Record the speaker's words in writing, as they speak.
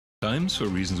Times, for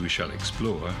reasons we shall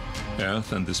explore,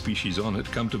 Earth and the species on it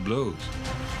come to blows.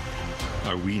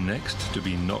 Are we next to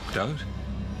be knocked out?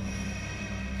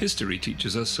 History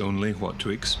teaches us only what to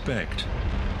expect.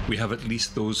 We have at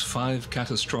least those 5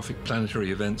 catastrophic planetary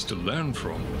events to learn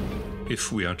from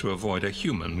if we are to avoid a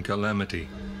human calamity.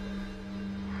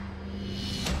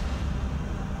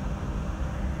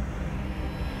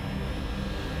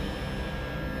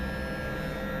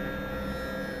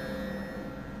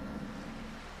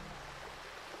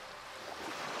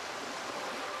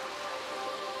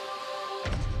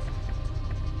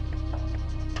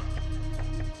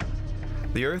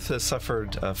 The Earth has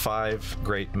suffered 5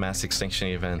 great mass extinction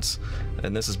events,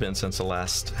 and this has been since the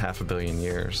last 500 million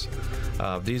years.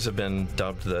 These have been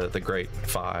dubbed the Great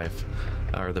Five,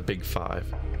 or the Big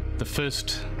Five. The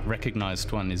first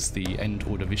recognized one is the End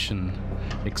Ordovician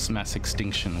mass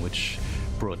extinction, which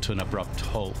brought to an abrupt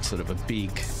halt sort of a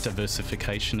big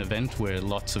diversification event where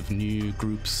lots of new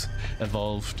groups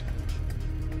evolved.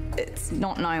 It's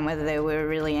not known whether there were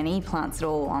really any plants at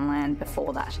all on land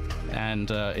before that. And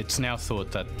it's now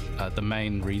thought that the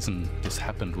main reason this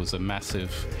happened was a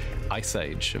massive ice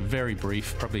age, very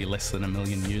brief, probably less than 1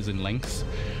 million years in length.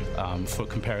 For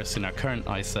comparison, our current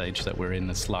ice age that we're in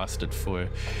has lasted for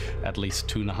at least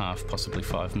 2.5, possibly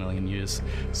 5 million years.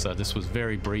 So this was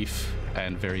very brief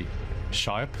and very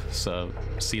sharp, so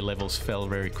sea levels fell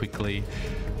very quickly,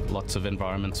 lots of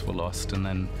environments were lost, and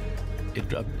then it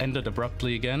ended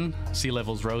abruptly again. Sea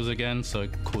levels rose again, so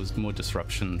it caused more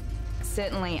disruption.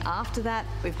 Certainly after that,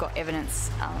 we've got evidence,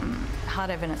 hard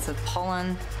evidence of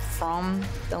pollen from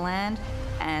the land,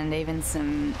 and even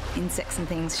some insects and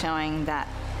things showing that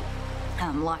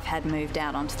life had moved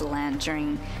out onto the land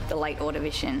during the late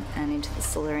Ordovician and into the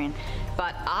Silurian.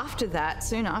 But after that,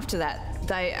 soon after that,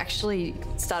 they actually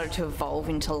started to evolve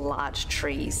into large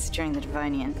trees during the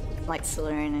Devonian, late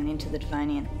Silurian and into the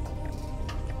Devonian.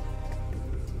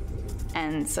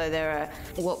 And so there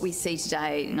are what we see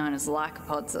today known as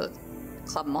lycopods, or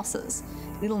club mosses,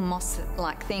 little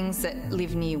moss-like things that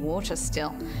live near water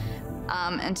still.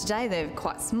 And today they're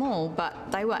quite small,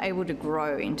 but they were able to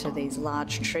grow into these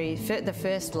large trees, the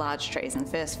first large trees and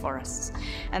first forests.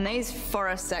 And these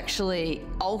forests actually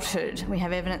altered, we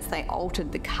have evidence they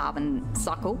altered the carbon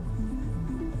cycle.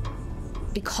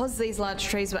 Because these large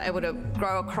trees were able to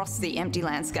grow across the empty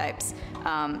landscapes,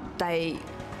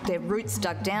 their roots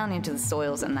dug down into the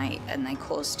soils and they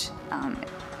caused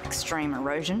extreme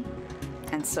erosion.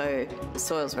 And so the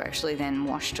soils were actually then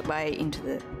washed away into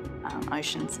the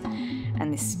oceans,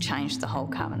 and this changed the whole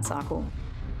carbon cycle.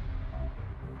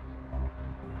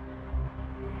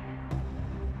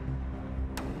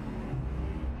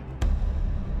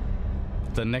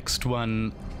 The next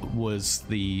one was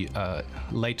the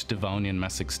late Devonian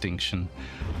mass extinction.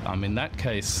 In that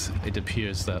case, it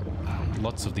appears that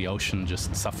lots of the ocean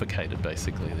just suffocated,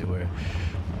 basically. There were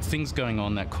things going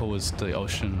on that caused the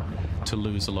ocean to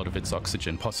lose a lot of its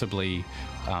oxygen. Possibly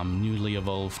newly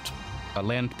evolved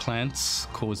land plants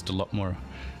caused a lot more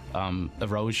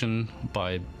erosion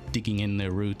by digging in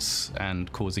their roots and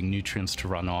causing nutrients to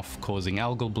run off, causing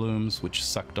algal blooms, which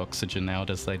sucked oxygen out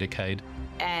as they decayed.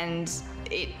 And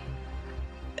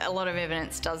a lot of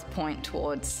evidence does point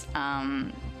towards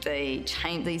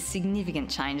these significant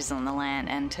changes on the land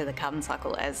and to the carbon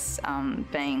cycle as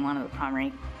being one of the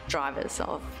primary drivers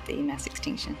of the mass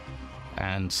extinction.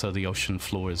 And so the ocean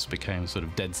floors became sort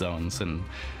of dead zones, and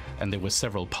there were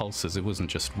several pulses. It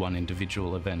wasn't just one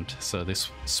individual event. So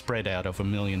this spread out over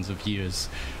millions of years,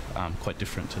 quite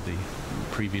different to the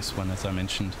previous one, as I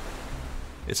mentioned.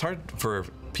 It's hard for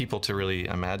people to really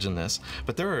imagine this,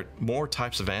 but there are more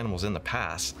types of animals in the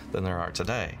past than there are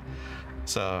today.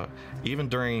 So even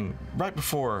right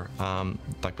before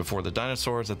the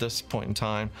dinosaurs at this point in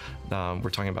time, we're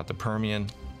talking about the Permian,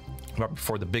 right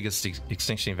before the biggest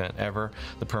extinction event ever,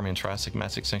 the Permian-Triassic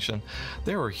mass extinction,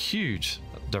 there were huge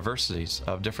diversities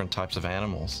of different types of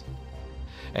animals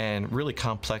and really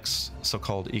complex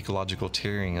so-called ecological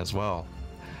tiering as well,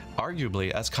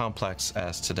 arguably as complex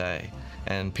as today.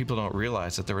 And people don't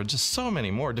realize that there were just so many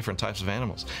more different types of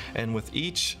animals. And with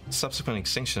each subsequent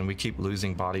extinction, we keep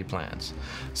losing body plans.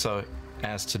 So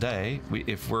as today,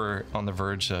 if we're on the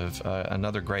verge of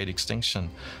another great extinction,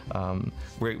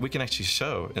 we can actually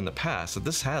show in the past that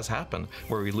this has happened,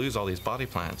 where we lose all these body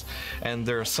plans. And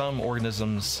there are some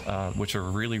organisms which are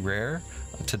really rare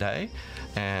today,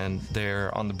 and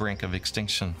they're on the brink of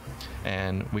extinction.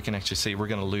 And we can actually see we're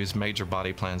going to lose major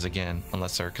body plans again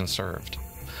unless they're conserved.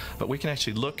 But we can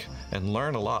actually look and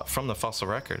learn a lot from the fossil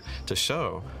record to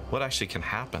show what actually can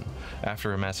happen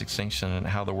after a mass extinction and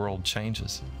how the world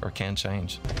changes or can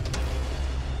change.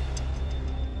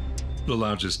 the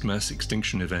largest mass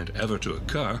extinction event ever to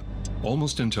occur,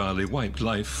 almost entirely wiped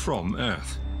life from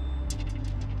Earth.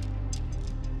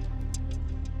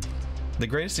 The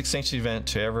greatest extinction event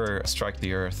to ever strike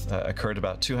the Earth occurred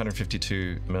about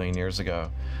 252 million years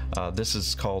ago. This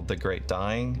is called the Great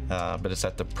Dying, but it's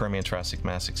at the Permian-Triassic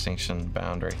mass extinction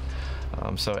boundary.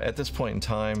 So at this point in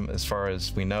time, as far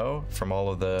as we know from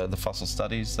all of the fossil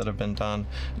studies that have been done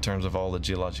in terms of all the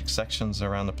geologic sections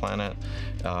around the planet,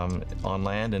 on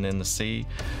land and in the sea,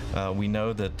 we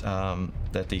know that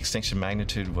that the extinction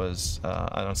magnitude was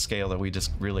on a scale that we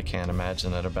just really can't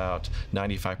imagine, at about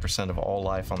 95% of all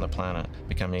life on the planet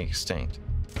becoming extinct.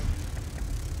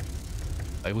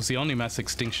 It was the only mass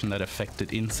extinction that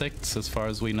affected insects, as far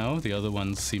as we know. The other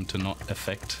ones seem to not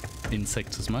affect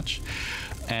insects as much.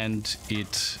 And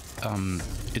it's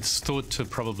thought to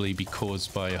probably be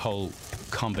caused by a whole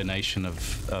combination of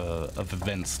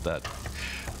events that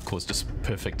caused this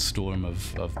perfect storm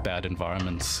of bad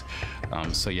environments.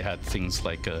 So you had things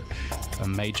like a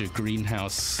major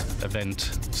greenhouse event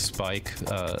spike,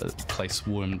 place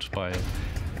warmed by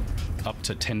up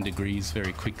to 10 degrees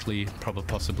very quickly, probably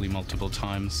possibly multiple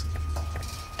times.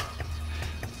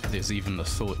 There's even the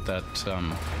thought that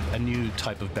a new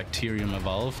type of bacterium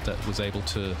evolved that was able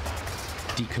to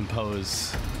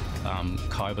decompose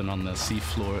carbon on the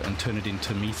seafloor and turn it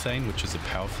into methane, which is a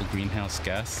powerful greenhouse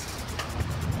gas.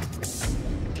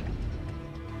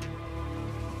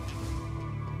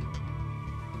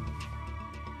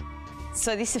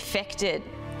 So this affected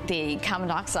the carbon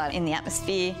dioxide in the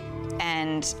atmosphere,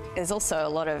 and there's also a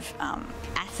lot of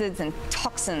acids and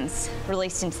toxins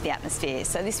released into the atmosphere.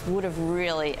 So this would have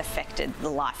really affected the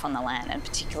life on the land, and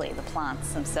particularly the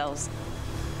plants themselves.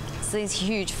 So these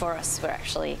huge forests were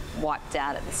actually wiped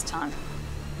out at this time.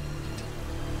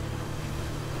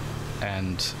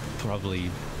 And probably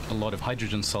a lot of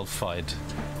hydrogen sulfide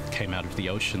came out of the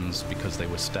oceans because they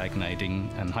were stagnating,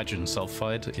 and hydrogen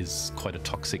sulfide is quite a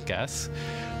toxic gas,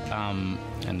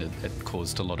 and it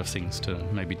caused a lot of things to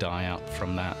maybe die out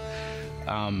from that.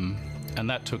 And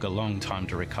that took a long time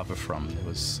to recover from. There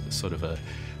was sort of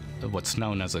what's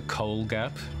known as a coal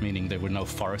gap, meaning there were no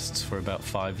forests for about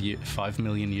 5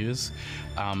 million years,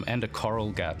 and a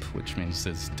coral gap, which means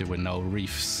there were no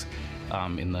reefs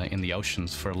in the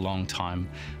oceans for a long time,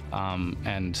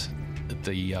 and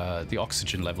the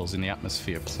oxygen levels in the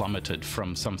atmosphere plummeted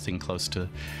from something close to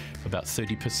about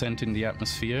 30% in the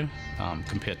atmosphere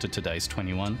compared to today's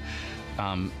 21,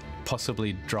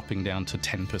 possibly dropping down to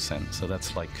 10%. So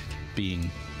that's like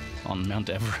being on Mount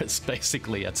Everest,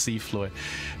 basically, at seafloor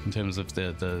in terms of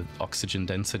the oxygen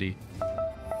density.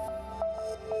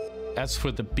 As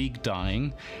for the big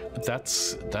dying,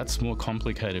 that's more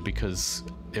complicated because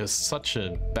it was such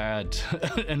a bad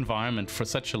environment for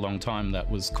such a long time that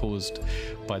was caused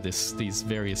by these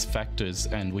various factors,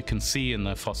 and we can see in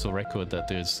the fossil record that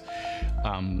there's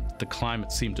the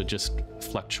climate seemed to just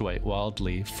fluctuate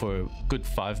wildly for a good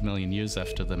 5 million years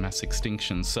after the mass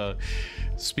extinction. So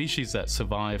species that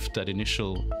survived that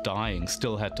initial dying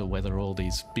still had to weather all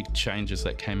these big changes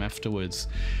that came afterwards,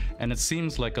 and it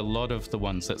seems like a lot of the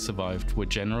ones that survived were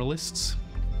generalists.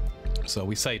 So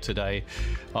we say today,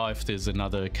 oh, if there's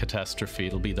another catastrophe,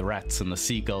 it'll be the rats and the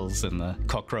seagulls and the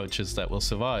cockroaches that will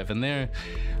survive. And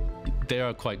they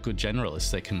are quite good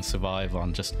generalists. They can survive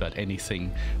on just about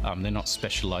anything. They're not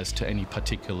specialized to any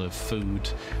particular food,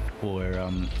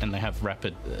 and they have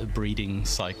rapid breeding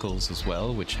cycles as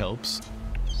well, which helps.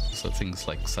 So things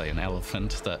like, say, an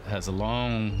elephant that has a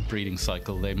long breeding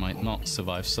cycle, they might not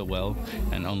survive so well,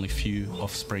 and only few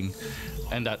offspring.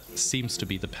 And that seems to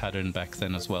be the pattern back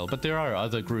then as well. But there are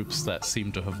other groups that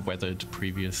seem to have weathered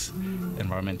previous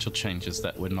environmental changes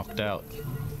that were knocked out.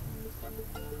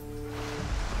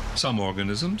 Some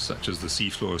organisms, such as the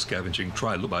seafloor scavenging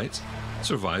trilobites,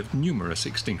 survived numerous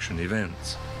extinction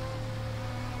events.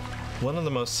 One of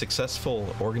the most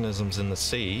successful organisms in the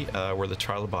sea were the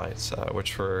trilobites,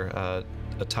 which were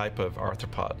a type of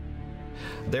arthropod.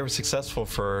 They were successful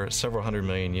for several 100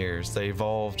 million years. They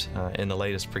evolved in the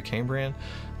latest Precambrian,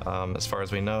 as far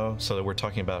as we know, so that we're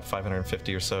talking about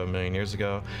 550 or so million years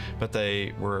ago, but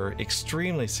they were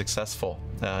extremely successful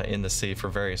in the sea for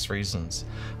various reasons.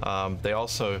 They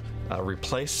also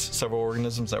replaced several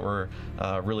organisms that were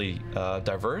really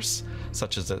diverse,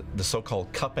 such as the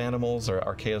so-called cup animals or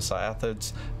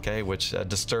archaeocyathrids, okay, which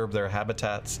disturbed their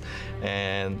habitats,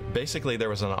 and basically there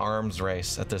was an arms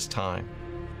race at this time.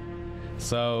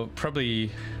 So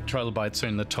probably trilobites are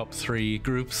in the top 3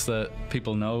 groups that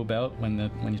people know about when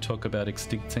you talk about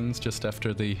extinct things, just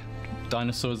after the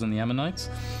dinosaurs and the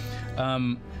ammonites.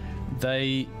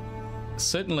 They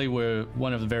certainly were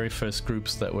one of the very first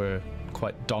groups that were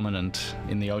quite dominant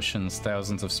in the oceans,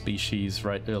 thousands of species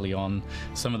right early on.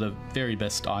 Some of the very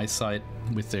best eyesight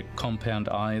with their compound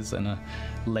eyes and a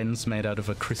lens made out of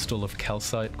a crystal of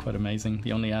calcite, quite amazing,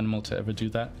 the only animal to ever do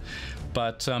that.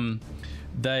 But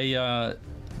they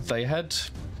had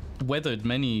weathered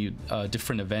many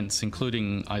different events,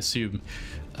 including, I assume,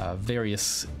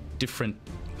 various different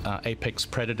apex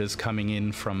predators coming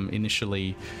in, from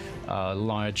initially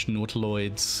large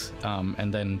nautiloids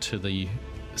and then to the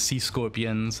sea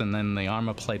scorpions and then the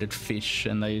armor-plated fish,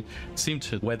 and they seem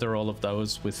to weather all of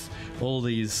those with all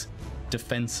these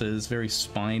defenses, very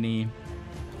spiny.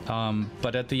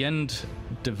 But at the end,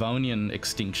 Devonian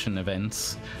extinction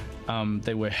events,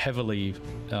 they were heavily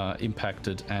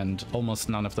impacted, and almost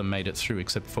none of them made it through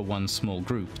except for one small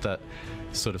group that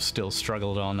sort of still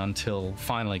struggled on until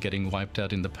finally getting wiped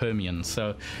out in the Permian.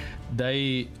 So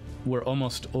they were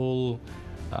almost all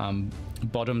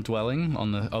bottom dwelling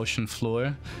on the ocean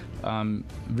floor,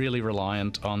 really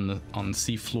reliant on the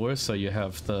sea floor. So you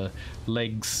have the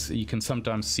legs, you can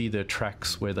sometimes see their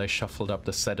tracks where they shuffled up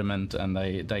the sediment and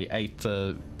they ate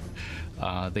the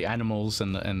animals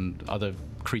and other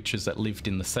creatures that lived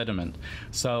in the sediment.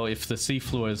 So if the sea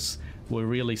floors were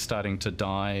really starting to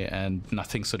die and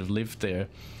nothing sort of lived there,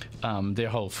 their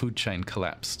whole food chain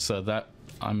collapsed. So that,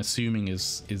 I'm assuming,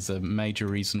 is a major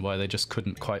reason why they just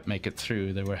couldn't quite make it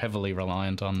through. They were heavily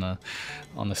reliant on the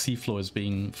seafloors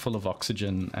being full of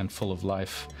oxygen and full of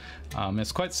life.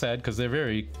 It's quite sad because they're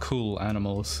very cool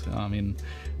animals. I mean,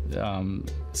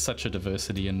 such a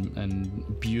diversity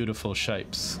and beautiful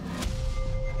shapes.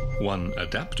 One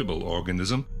adaptable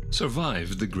organism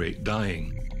survived the Great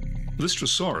Dying.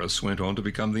 Lystrosaurus went on to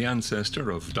become the ancestor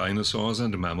of dinosaurs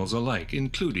and mammals alike,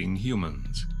 including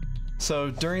humans.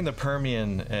 So during the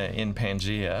Permian in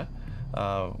Pangaea,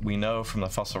 we know from the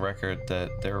fossil record that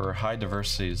there were high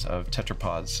diversities of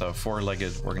tetrapods, so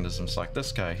four-legged organisms like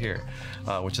this guy here,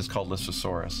 which is called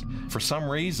Lystrosaurus. For some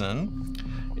reason,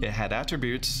 it had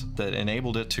attributes that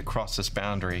enabled it to cross this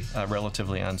boundary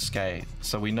relatively unscathed.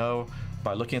 So we know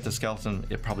by looking at the skeleton,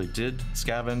 it probably did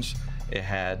scavenge. It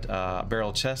had a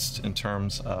barrel chest in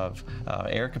terms of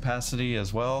air capacity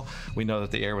as well. We know that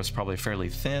the air was probably fairly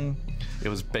thin. It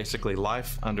was basically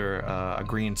life under a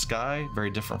green sky,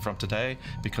 very different from today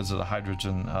because of the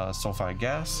hydrogen sulfide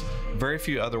gas. Very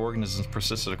few other organisms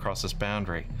persisted across this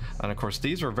boundary. And of course,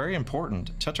 these were very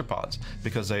important tetrapods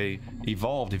because they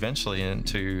evolved eventually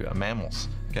into mammals,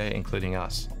 okay, including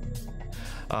us.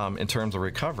 In terms of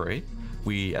recovery,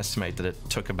 we estimate that it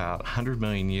took about 100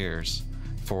 million years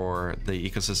for the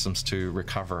ecosystems to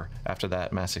recover after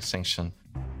that mass extinction.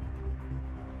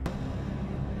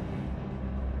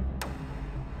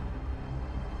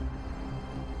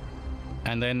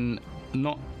 And then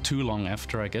not too long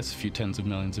after, I guess a few tens of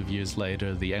millions of years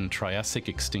later, the end Triassic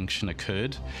extinction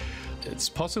occurred. It's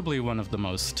possibly one of the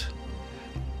most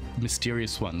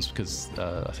mysterious ones because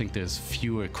I think there's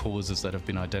fewer causes that have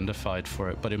been identified for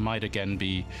it, but it might again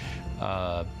be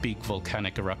big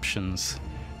volcanic eruptions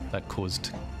that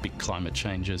caused big climate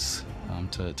changes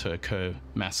to occur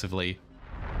massively.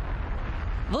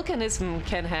 Volcanism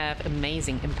can have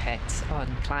amazing impacts on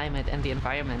climate and the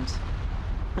environment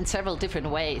in several different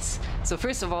ways. So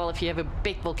first of all, if you have a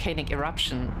big volcanic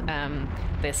eruption,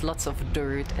 there's lots of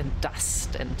dirt and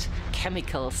dust and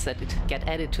chemicals that get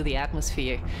added to the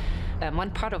atmosphere.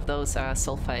 One part of those are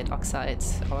sulfide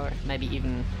oxides or maybe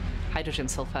even hydrogen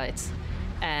sulfides.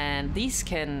 And these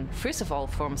can, first of all,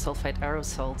 form sulfide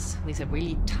aerosols. These are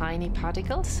really tiny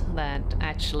particles that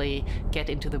actually get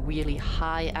into the really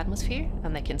high atmosphere,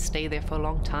 and they can stay there for a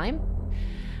long time.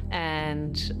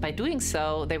 And by doing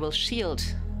so, they will shield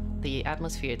the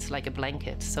atmosphere. It's like a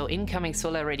blanket. So incoming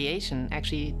solar radiation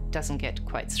actually doesn't get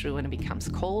quite through, and it becomes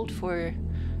cold for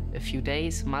a few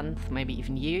days, months, maybe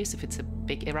even years if it's a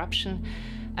big eruption,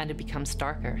 and it becomes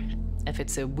darker. If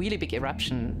it's a really big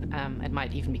eruption, it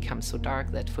might even become so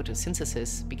dark that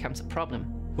photosynthesis becomes a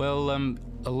problem. Well,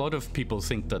 a lot of people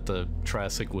think that the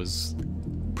Triassic was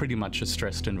pretty much a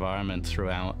stressed environment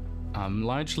throughout,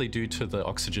 largely due to the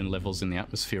oxygen levels in the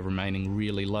atmosphere remaining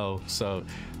really low. So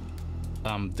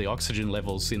the oxygen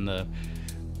levels in the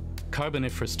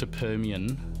Carboniferous to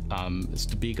Permian, it's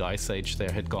the big ice age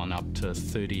there, had gone up to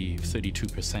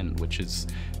 32%, which is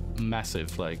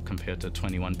massive, like compared to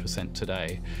 21%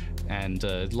 today, and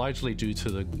largely due to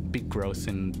the big growth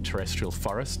in terrestrial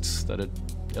forests that had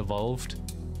evolved,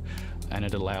 and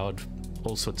it allowed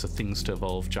all sorts of things to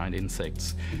evolve, giant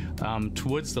insects.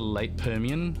 Towards the late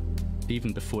Permian,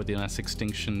 even before the mass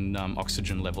extinction,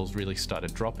 oxygen levels really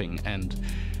started dropping, and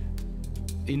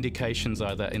indications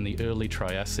are that in the early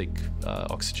Triassic,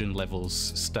 oxygen levels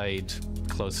stayed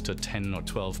close to 10 or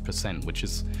 12%, which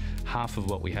is half of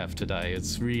what we have today.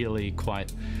 It's really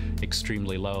quite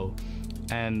extremely low.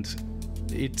 And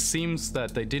it seems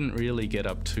that they didn't really get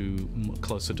up to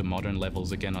closer to modern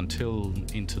levels again until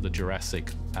into the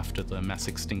Jurassic, after the mass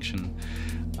extinction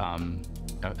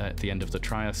at the end of the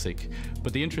Triassic.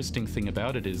 But the interesting thing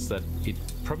about it is that it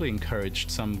probably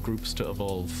encouraged some groups to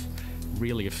evolve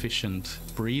really efficient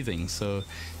breathing. So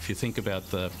if you think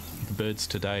about the birds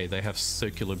today, they have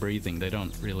circular breathing. They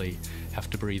don't really have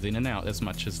to breathe in and out as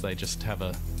much as they just have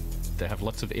they have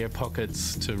lots of air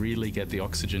pockets to really get the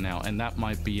oxygen out. And that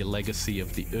might be a legacy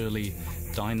of the early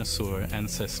dinosaur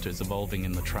ancestors evolving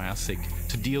in the Triassic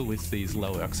to deal with these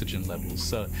low oxygen levels.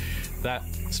 So that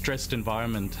stressed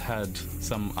environment had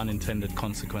some unintended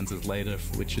consequences later,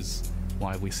 which is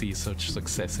why we see such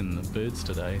success in the birds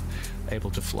today, able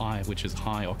to fly, which is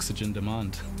high oxygen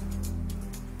demand.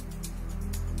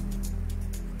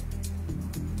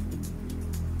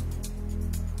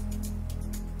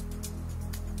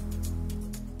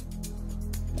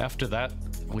 After that,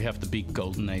 we have the big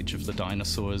golden age of the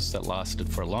dinosaurs that lasted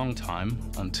for a long time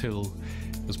until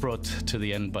it was brought to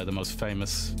the end by the most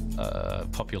famous,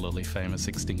 popularly famous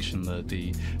extinction,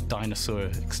 the dinosaur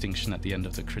extinction at the end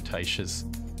of the Cretaceous.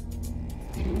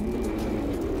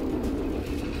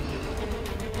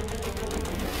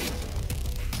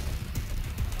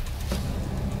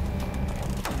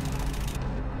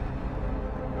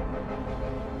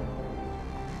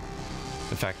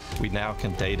 In fact, we now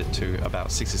can date it to about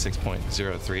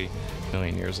 66.03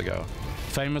 million years ago.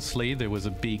 Famously, there was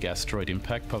a big asteroid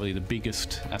impact, probably the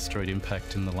biggest asteroid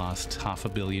impact in the last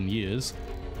 500 million years.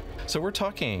 So we're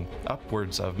talking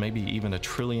upwards of maybe even 1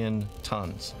 trillion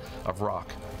tons of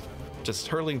rock just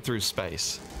hurtling through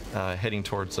space, heading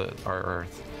towards our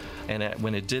Earth. And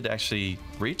when it did actually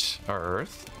reach our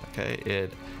Earth, okay,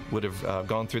 it would have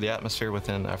gone through the atmosphere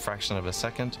within a fraction of a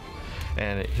second,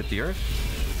 and it hit the Earth,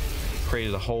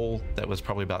 created a hole that was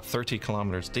probably about 30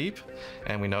 kilometers deep,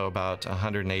 and we know about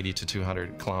 180 to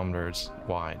 200 kilometers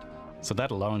wide. So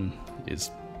that alone is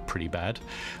pretty bad.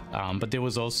 But there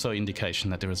was also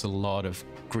indication that there was a lot of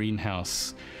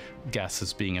greenhouse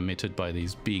gases being emitted by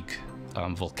these big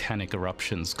volcanic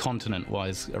eruptions,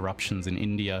 continent-wise eruptions in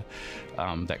India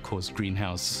that caused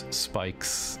greenhouse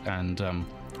spikes, and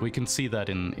we can see that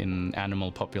in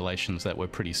animal populations that were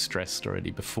pretty stressed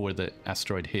already before the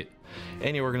asteroid hit.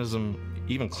 Any organism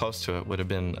even close to it would have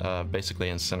been basically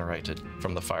incinerated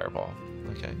from the fireball.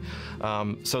 Okay,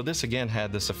 so this again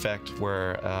had this effect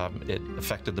where it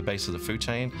affected the base of the food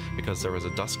chain because there was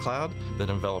a dust cloud that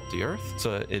enveloped the Earth.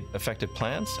 So it affected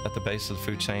plants at the base of the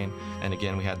food chain, and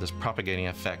again we had this propagating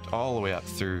effect all the way up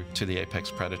through to the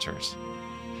apex predators.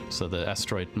 So the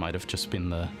asteroid might have just been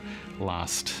the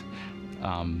last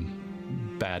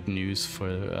bad news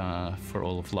for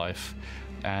all of life,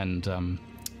 and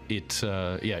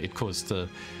it caused the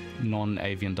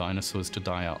non-avian dinosaurs to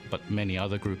die out, but many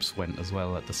other groups went as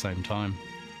well at the same time.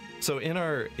 So in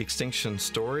our extinction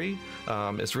story,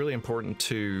 it's really important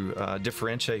to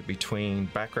differentiate between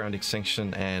background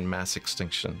extinction and mass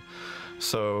extinction.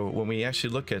 So when we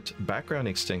actually look at background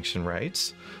extinction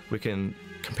rates, we can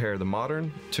compare the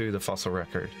modern to the fossil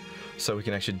record. So we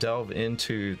can actually delve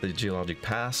into the geologic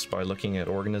past by looking at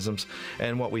organisms.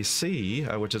 And what we see,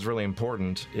 which is really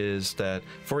important, is that,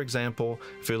 for example,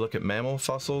 if we look at mammal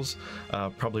fossils,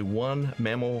 probably one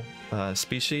mammal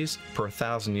species per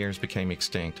 1,000 years became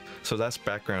extinct. So that's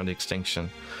background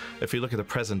extinction. If we look at the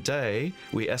present day,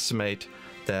 we estimate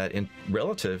that in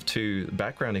relative to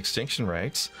background extinction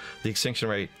rates, the extinction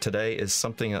rate today is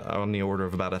something on the order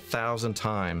of about 1,000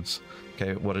 times,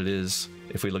 okay, what it is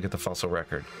if we look at the fossil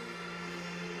record.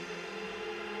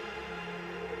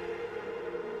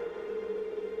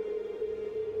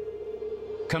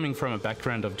 Coming from a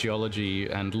background of geology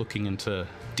and looking into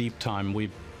deep time,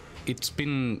 it's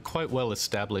been quite well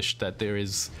established that there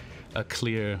is a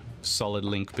clear, solid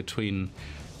link between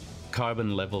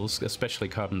carbon levels, especially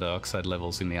carbon dioxide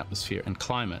levels in the atmosphere, and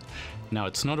climate. Now,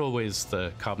 it's not always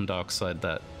the carbon dioxide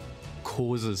that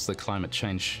causes the climate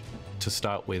change to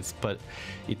start with, but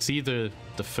it's either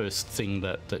the first thing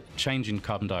that the change in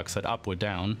carbon dioxide up or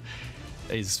down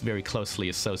is very closely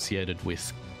associated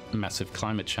with massive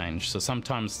climate change. So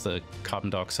sometimes the carbon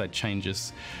dioxide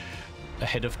changes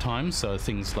ahead of time, so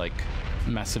things like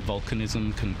massive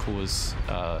volcanism can cause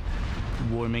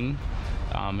warming.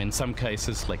 In some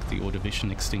cases, like the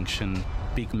Ordovician extinction,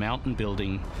 big mountain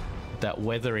building that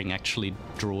weathering actually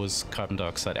draws carbon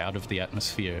dioxide out of the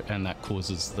atmosphere, and that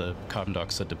causes the carbon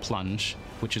dioxide to plunge,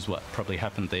 which is what probably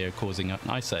happened there, causing an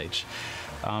ice age.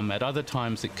 At other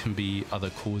times, it can be other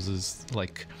causes,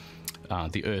 like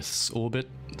the Earth's orbit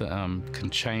can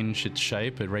change its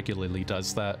shape. It regularly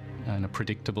does that in a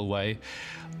predictable way.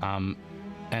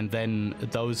 And then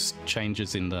those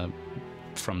changes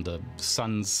from the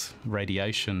sun's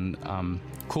radiation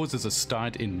causes a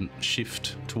start in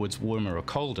shift towards warmer or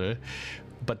colder,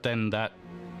 but then that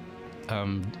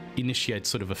initiates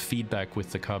sort of a feedback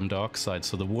with the carbon dioxide.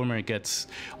 So the warmer it gets,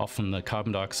 often the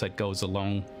carbon dioxide goes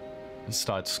along,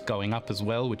 starts going up as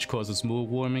well, which causes more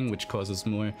warming, which causes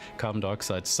more carbon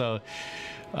dioxide. So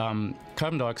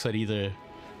carbon dioxide either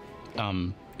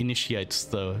initiates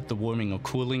the warming or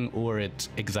cooling, or it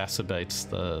exacerbates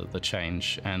the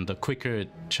change. And the quicker it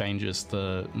changes,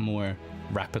 the more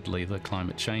rapidly the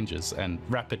climate changes. And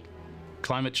rapid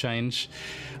climate change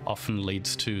often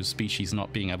leads to species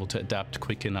not being able to adapt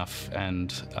quick enough.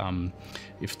 And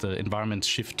if the environments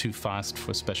shift too fast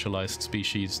for specialized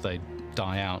species, they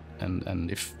die out.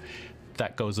 And if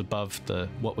that goes above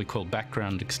what we call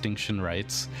background extinction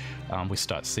rates, we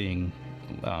start seeing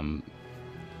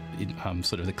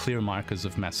sort of the clear markers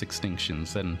of mass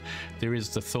extinctions. And there is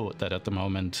the thought that at the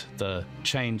moment the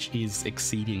change is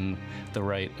exceeding the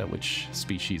rate at which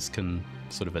species can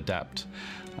sort of adapt.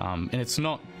 And it's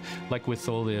not like with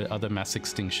all the other mass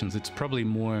extinctions, it's probably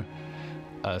more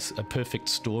a perfect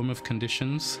storm of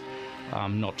conditions,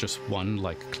 not just one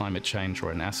like climate change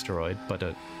or an asteroid, but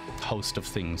a host of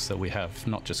things. So we have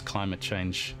not just climate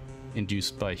change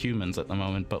induced by humans at the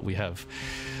moment, but we have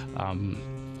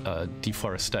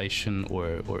deforestation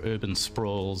or urban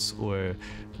sprawls or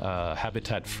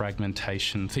habitat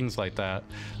fragmentation, things like that,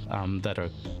 that are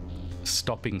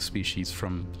stopping species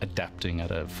from adapting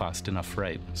at a fast enough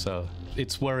rate. So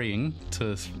it's worrying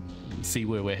to see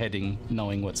where we're heading,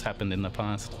 knowing what's happened in the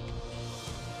past.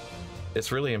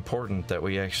 It's really important that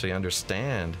we actually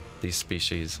understand these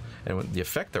species and the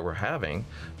effect that we're having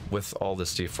with all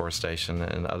this deforestation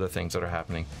and other things that are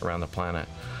happening around the planet,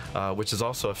 which is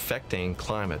also affecting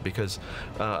climate. Because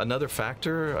another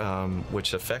factor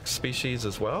which affects species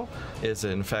as well is,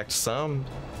 in fact, some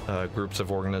groups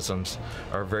of organisms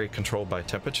are very controlled by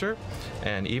temperature,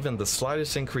 and even the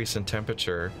slightest increase in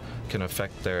temperature can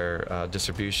affect their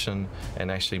distribution and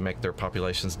actually make their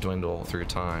populations dwindle through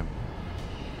time.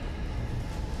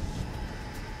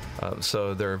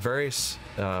 So there are various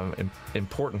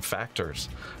important factors,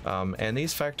 and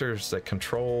these factors that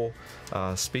control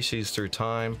species through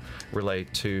time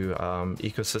relate to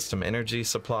ecosystem energy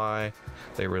supply.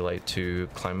 They relate to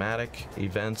climatic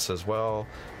events as well.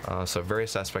 So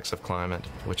various aspects of climate,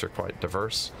 which are quite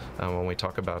diverse when we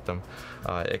talk about them.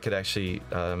 It could actually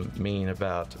mean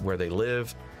about where they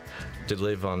live. To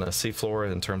live on the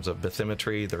seafloor in terms of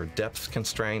bathymetry, there are depth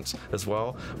constraints as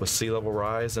well. With sea level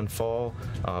rise and fall,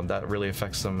 that really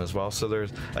affects them as well. So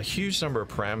there's a huge number of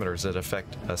parameters that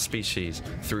affect a species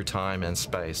through time and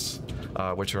space,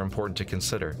 which are important to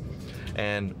consider.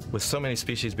 And with so many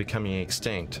species becoming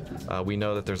extinct, we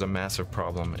know that there's a massive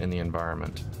problem in the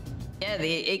environment. Yeah,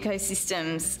 the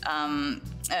ecosystems,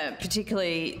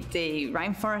 particularly the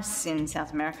rainforests in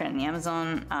South America and the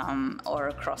Amazon or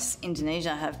across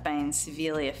Indonesia, have been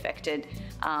severely affected,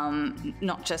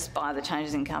 not just by the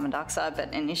changes in carbon dioxide,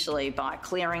 but initially by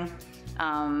clearing.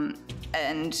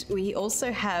 And we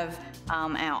also have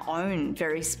our own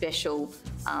very special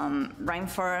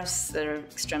rainforests that are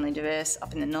extremely diverse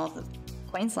up in the north of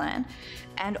Queensland,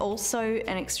 and also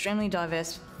an extremely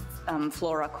diverse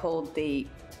flora called the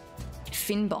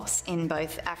fynbos in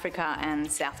both Africa and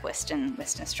southwestern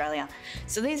Western Australia.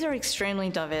 So these are extremely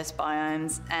diverse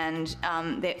biomes, and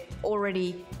they're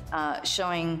already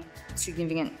showing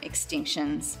significant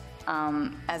extinctions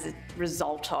as a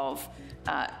result of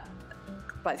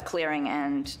both clearing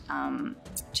and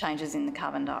changes in the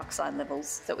carbon dioxide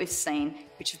levels that we've seen,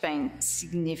 which have been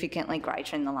significantly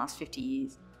greater in the last 50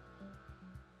 years.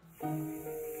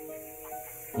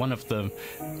 One of the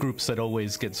groups that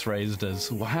always gets raised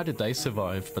as, well, how did they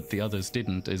survive but the others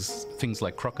didn't, is things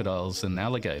like crocodiles and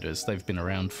alligators. They've been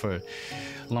around for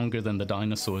longer than the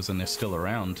dinosaurs, and they're still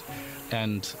around.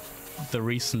 And the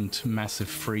recent massive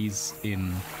freeze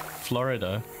in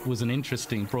Florida was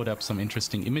brought up some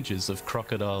interesting images of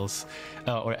crocodiles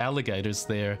or alligators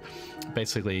there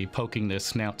basically poking their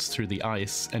snouts through the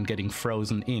ice and getting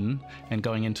frozen in and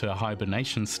going into a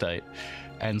hibernation state.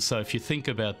 And so if you think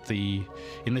about in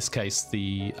this case,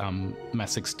 the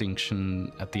mass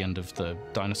extinction at the end of the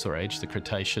dinosaur age, the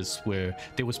Cretaceous, where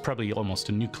there was probably almost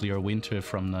a nuclear winter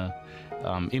from the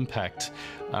impact,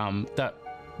 that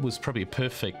was probably a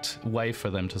perfect way for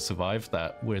them to survive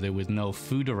that, where there was no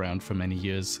food around for many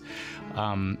years.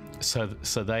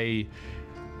 So they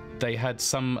had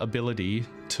some ability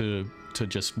to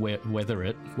just weather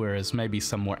it, whereas maybe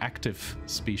some more active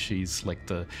species, like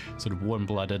the sort of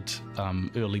warm-blooded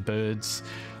early birds,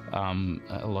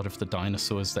 a lot of the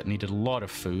dinosaurs that needed a lot of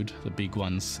food, the big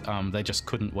ones, they just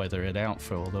couldn't weather it out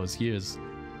for all those years.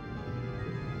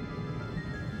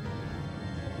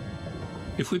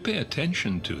 If we pay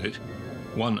attention to it,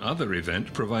 one other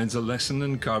event provides a lesson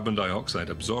in carbon dioxide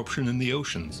absorption in the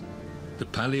oceans, the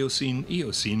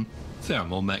Paleocene-Eocene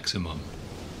thermal maximum.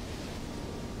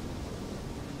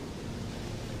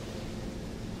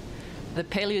 The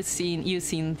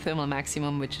Paleocene-Eocene thermal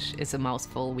maximum, which is a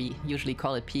mouthful, we usually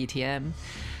call it PETM,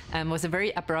 was a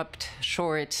very abrupt,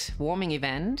 short warming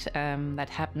event that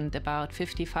happened about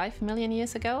 55 million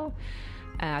years ago.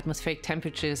 Atmospheric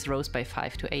temperatures rose by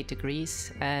 5 to 8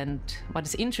 degrees. And what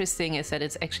is interesting is that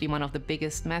it's actually one of the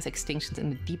biggest mass extinctions in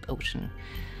the deep ocean.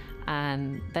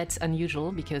 And that's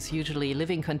unusual because usually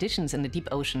living conditions in the deep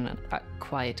ocean are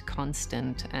quite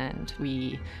constant, and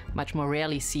we much more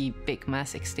rarely see big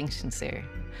mass extinctions there.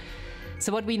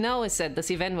 So what we know is that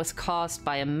this event was caused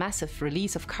by a massive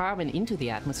release of carbon into the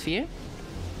atmosphere.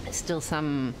 There's still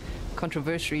some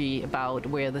controversy about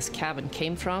where this carbon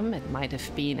came from. It might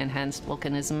have been enhanced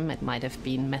volcanism, it might have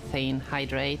been methane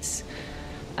hydrates.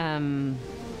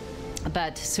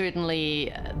 But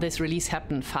certainly this release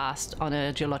happened fast on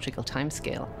a geological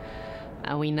timescale.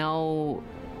 We now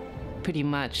pretty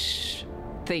much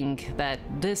think that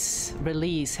this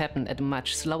release happened at a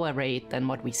much slower rate than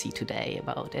what we see today,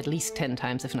 about at least 10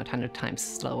 times, if not 100 times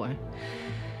slower.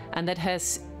 And that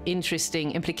has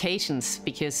interesting implications,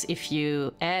 because if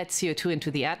you add CO2 into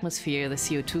the atmosphere, the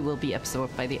CO2 will be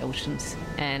absorbed by the oceans.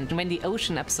 And when the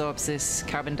ocean absorbs this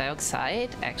carbon dioxide,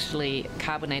 actually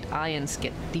carbonate ions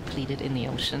get depleted in the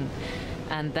ocean.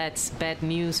 And that's bad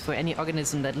news for any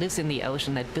organism that lives in the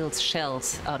ocean that builds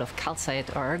shells out of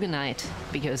calcite or aragonite,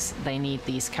 because they need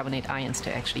these carbonate ions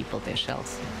to actually build their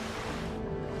shells.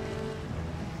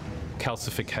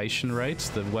 Calcification rates,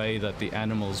 the way that the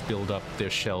animals build up their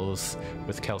shells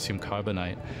with calcium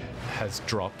carbonate, has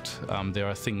dropped. There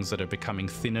are things that are becoming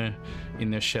thinner in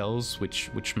their shells,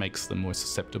 which makes them more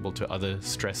susceptible to other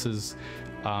stresses,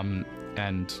 and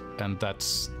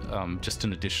that's just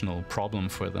an additional problem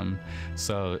for them.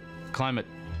 So climate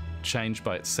change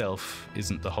by itself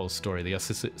isn't the whole story. The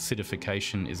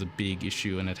acidification is a big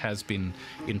issue, and it has been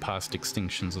in past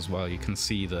extinctions as well. You can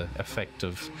see the effect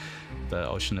of the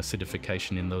ocean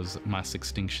acidification in those mass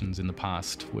extinctions in the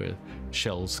past, where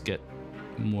shells get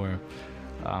more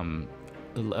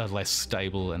less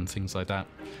stable and things like that.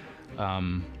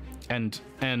 And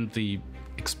the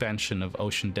expansion of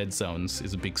ocean dead zones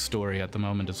is a big story at the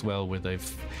moment as well, where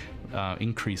they've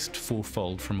increased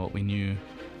fourfold from what we knew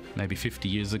maybe 50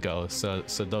 years ago. So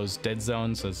those dead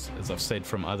zones, as I've said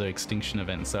from other extinction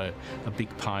events, are a big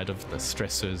part of the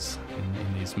stressors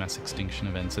in these mass extinction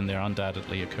events, and they're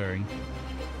undoubtedly occurring.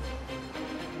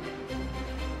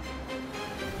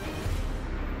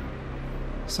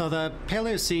 So the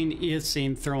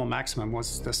Paleocene-Eocene thermal maximum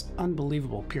was this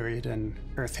unbelievable period in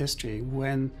Earth history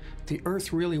when the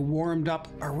Earth really warmed up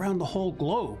around the whole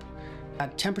globe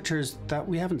at temperatures that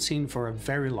we haven't seen for a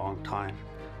very long time.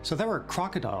 So there were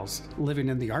crocodiles living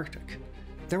in the Arctic.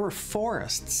 There were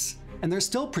forests, and they're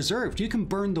still preserved. You can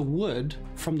burn the wood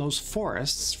from those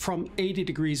forests from 80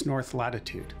 degrees north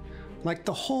latitude. Like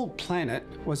the whole planet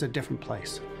was a different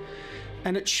place.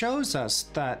 And it shows us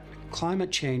that climate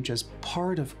change is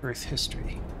part of Earth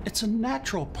history. It's a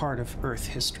natural part of Earth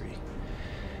history.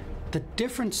 The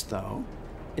difference, though,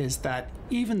 is that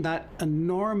even that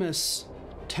enormous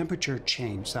temperature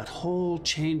change, that whole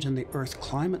change in the Earth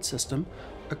climate system,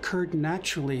 occurred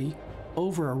naturally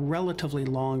over a relatively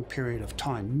long period of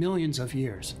time, millions of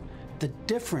years. The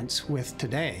difference with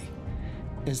today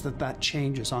is that that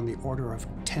change is on the order of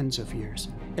tens of years.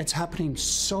 It's happening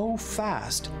so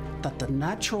fast that the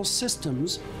natural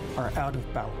systems are out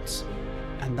of balance.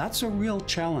 And that's a real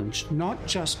challenge, not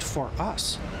just for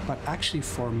us, but actually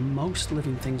for most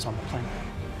living things on the planet.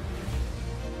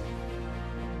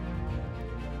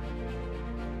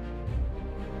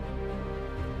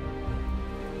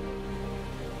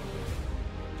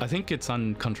 I think it's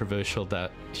uncontroversial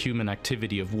that human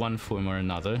activity of one form or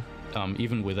another,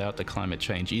 even without the climate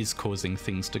change, is causing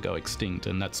things to go extinct,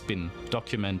 and that's been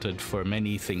documented for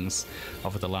many things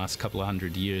over the last couple of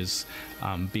hundred years.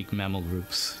 Big mammal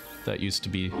groups that used to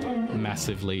be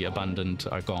massively abundant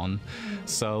are gone.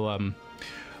 So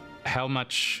how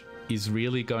much is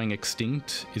really going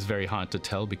extinct is very hard to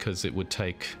tell, because it would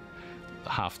take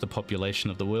half the population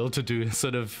of the world to do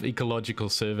sort of ecological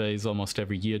surveys almost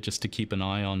every year just to keep an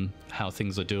eye on how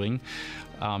things are doing.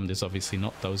 There's obviously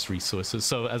not those resources.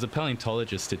 So as a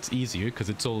paleontologist, it's easier because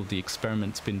it's all the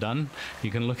experiments been done.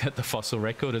 You can look at the fossil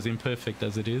record, as imperfect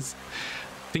as it is.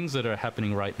 Things that are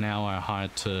happening right now are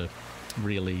hard to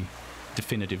really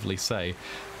definitively say.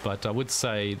 But I would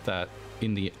say that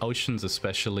in the oceans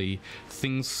especially,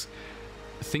 things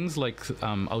like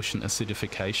ocean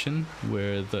acidification,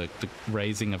 where the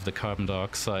raising of the carbon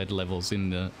dioxide levels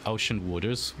in the ocean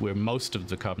waters, where most of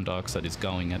the carbon dioxide is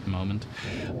going at the moment,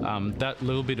 that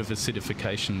little bit of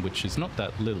acidification, which is not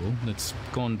that little, it's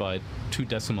gone by 2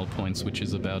 decimal points, which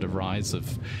is about a rise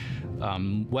of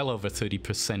well over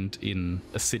 30% in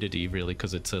acidity, really,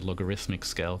 because it's a logarithmic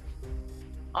scale.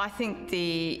 I think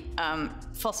the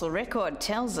fossil record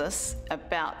tells us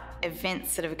about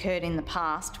events that have occurred in the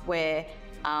past where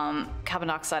carbon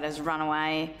dioxide has run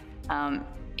away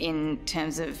in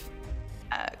terms of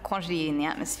quantity in the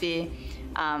atmosphere.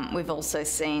 We've also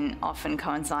seen, often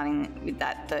coinciding with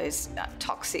that, those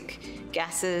toxic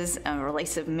gases,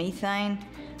 release of methane,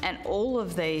 and all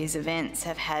of these events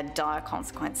have had dire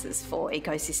consequences for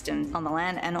ecosystems on the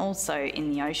land and also in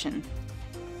the ocean.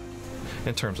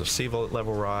 In terms of sea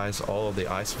level rise, all of the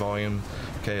ice volume,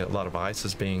 a lot of ice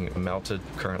is being melted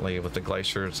currently with the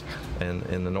glaciers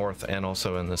in the north and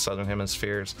also in the southern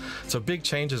hemispheres. So big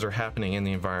changes are happening in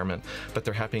the environment, but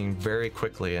they're happening very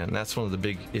quickly, and that's one of the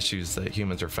big issues that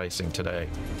humans are facing today.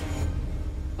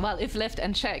 Well, if left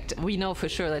unchecked, we know for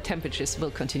sure that temperatures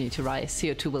will continue to rise,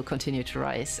 CO2 will continue to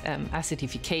rise,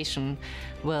 acidification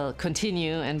will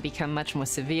continue and become much more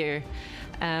severe.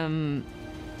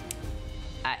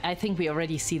 I think we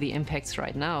already see the impacts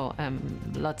right now.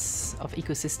 Lots of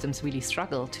ecosystems really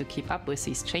struggle to keep up with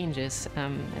these changes.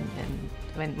 And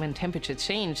when temperatures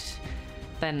change,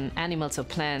 then animals or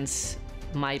plants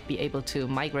might be able to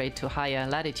migrate to higher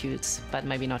latitudes, but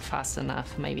maybe not fast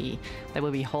enough. Maybe there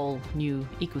will be whole new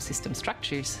ecosystem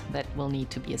structures that will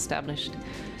need to be established.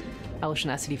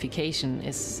 Ocean acidification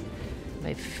is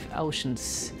if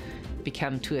oceans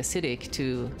become too acidic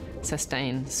to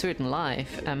sustain certain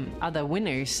life. Other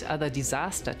winners, other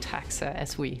disaster taxa,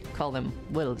 as we call them,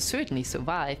 will certainly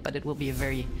survive, but it will be a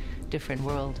very different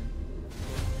world.